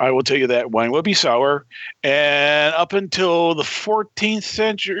 I will tell you that wine will be sour. And up until the 14th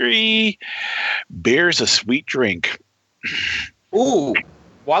century, beer's a sweet drink. Ooh.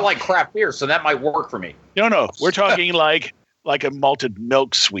 Well, I like craft beer, so that might work for me. No. We're talking like a malted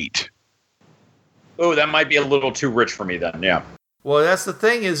milk sweet. Oh, that might be a little too rich for me then, yeah. Well, that's the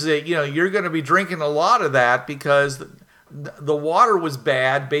thing is that, you're going to be drinking a lot of that because the water was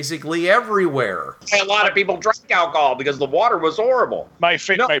bad basically everywhere. A lot of people drank alcohol because the water was horrible. My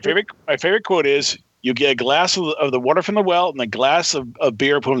favorite quote is, you get a glass of the water from the well and a glass of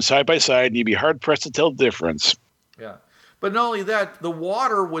beer, put them side by side, and you'd be hard-pressed to tell the difference. Yeah. But not only that, the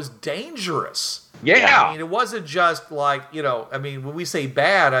water was dangerous. Yeah. I mean, it wasn't just like, when we say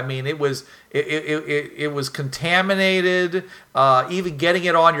bad, I mean, it was contaminated. Even getting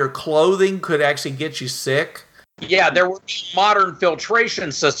it on your clothing could actually get you sick. Yeah, there were modern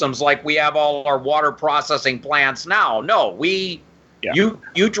filtration systems like we have all our water processing plants now. No,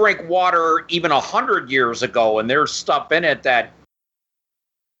 you drink water even 100 years ago, and there's stuff in it that.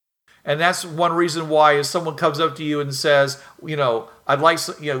 And that's one reason why if someone comes up to you and says, I'd like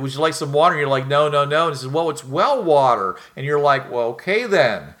some, would you like some water? And you're like, no. And he says, well, it's well water. And you're like, well, okay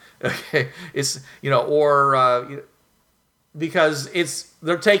then. Okay. It's, because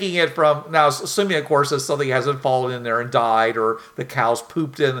they're taking it from, now assuming of course that something hasn't fallen in there and died, or the cows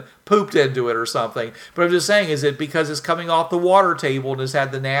pooped into it or something. But I'm just saying, is it because it's coming off the water table and has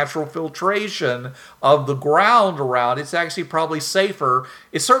had the natural filtration of the ground around? It's actually probably safer.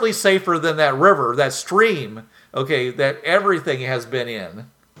 It's certainly safer than that river, that stream, okay, that everything has been in.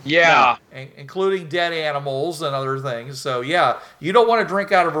 Yeah. Including dead animals and other things. So yeah, you don't want to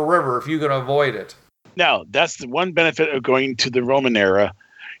drink out of a river if you're going to avoid it. Now, that's the one benefit of going to the Roman era.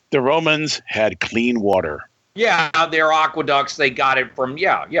 The Romans had clean water. Yeah, their aqueducts, they got it from,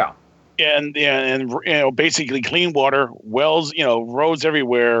 And basically clean water, wells, roads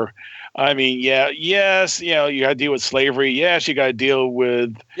everywhere. I mean, you got to deal with slavery. Yes, you got to deal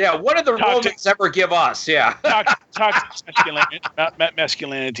with... Yeah, what did the Romans ever give us? Yeah. Toxic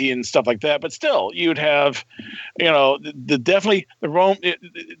masculinity and stuff like that. But still, you'd have, definitely the Rome...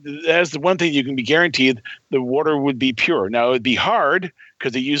 That's the one thing you can be guaranteed, the water would be pure. Now, it would be hard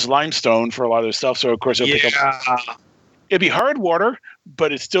because they use limestone for a lot of their stuff. So, of course, it'd be hard water,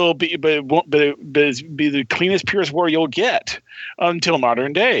 but it still be, but it won't, but it'd be the cleanest, purest water you'll get until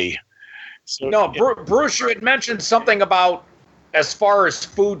modern day. So, no, Bruce, you had mentioned something about, as far as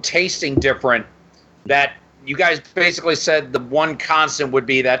food tasting different, that you guys basically said the one constant would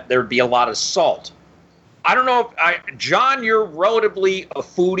be that there'd be a lot of salt. I don't know if John, you're relatively a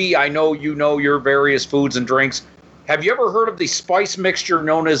foodie. I know you know your various foods and drinks. Have you ever heard of the spice mixture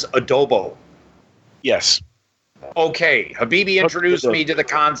known as adobo? Yes. Okay, Habibi introduced me to the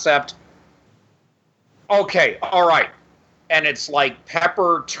concept. Okay, all right. And it's like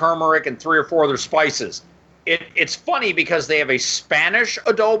pepper, turmeric, and 3 or 4 other spices. It's funny because they have a Spanish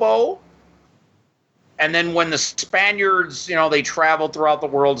adobo. And then when the Spaniards, they traveled throughout the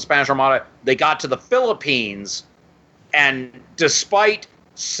world, the Spanish Armada, they got to the Philippines. And despite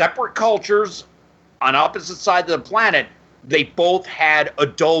separate cultures on opposite sides of the planet, they both had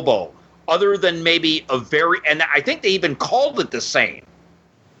adobo. Other than maybe and I think they even called it the same.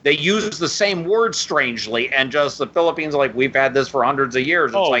 They used the same word strangely, and just the Philippines are like, we've had this for hundreds of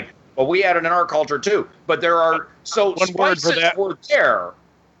years. It's like, well, we had it in our culture too. But there are, so one word for that. Were there.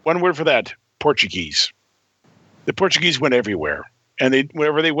 One word for that, Portuguese. The Portuguese went everywhere. And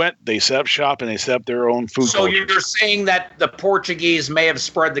wherever they went, they set up shop and they set up their own food So culture. You're saying that the Portuguese may have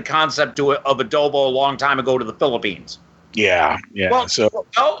spread the concept of adobo a long time ago to the Philippines? Yeah.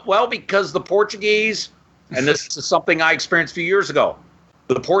 Well, because the Portuguese, and this is something I experienced a few years ago,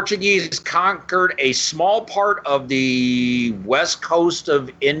 the Portuguese conquered a small part of the west coast of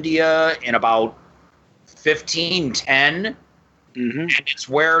India in about 1510. Mm-hmm. And it's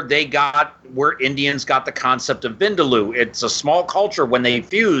where Indians got the concept of Vindaloo. It's a small culture. When they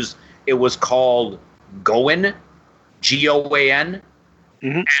fused, it was called Goan, Goan.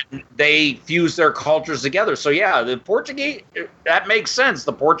 Mm-hmm. And they fused their cultures together. So, yeah, the Portuguese, that makes sense.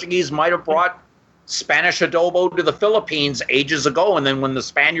 The Portuguese might have brought Spanish adobo to the Philippines ages ago. And then when the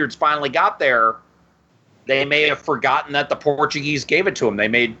Spaniards finally got there, they may have forgotten that the Portuguese gave it to them.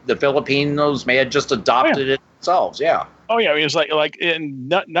 The Filipinos may have just adopted it themselves. Yeah. Oh, yeah. It was like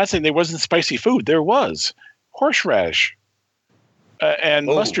not saying there wasn't spicy food. There was horseradish and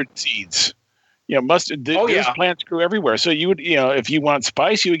mustard seeds. Mustard. Those plants grew everywhere. So you would, if you want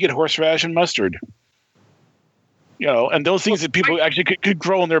spice, you would get horseradish and mustard. And those things that people actually could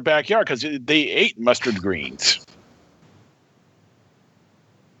grow in their backyard because they ate mustard greens.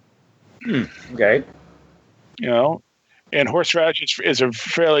 Okay. And horseradish is a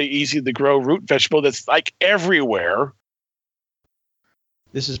fairly easy to grow root vegetable that's like everywhere.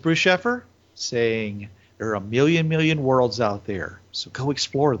 This is Bruce Sheffer saying there are a million worlds out there, so go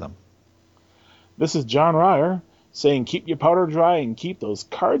explore them. This is John Ryer saying keep your powder dry and keep those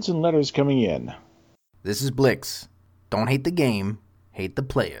cards and letters coming in. This is Blix. Don't hate the game, hate the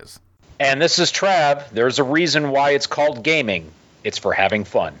players. And this is Trav. There's a reason why it's called gaming. It's for having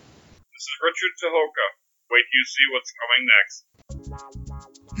fun. This is Richard Tahoka. Wait till you see what's coming next.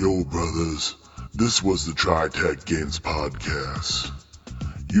 Yo, brothers. This was the TriTech Games Podcast.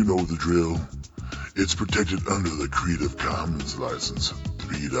 You know the drill. It's protected under the Creative Commons License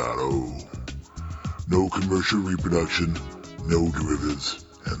 3.0. No commercial reproduction, no derivatives,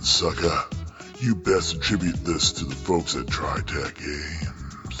 and sucker, you best attribute this to the folks at TriTech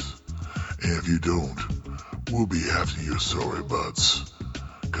Games. And if you don't, we'll be after your sorry butts,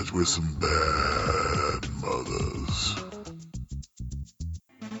 'cause we're some bad mothers.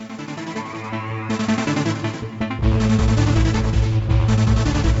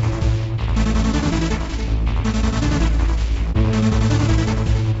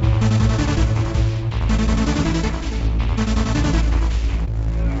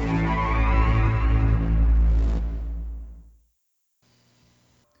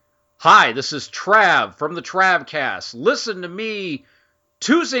 Hi, this is Trav from the Travcast. Listen to me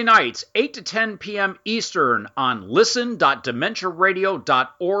Tuesday nights, 8 to 10 p.m. Eastern on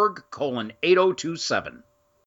listen.dementiaradio.org:8027.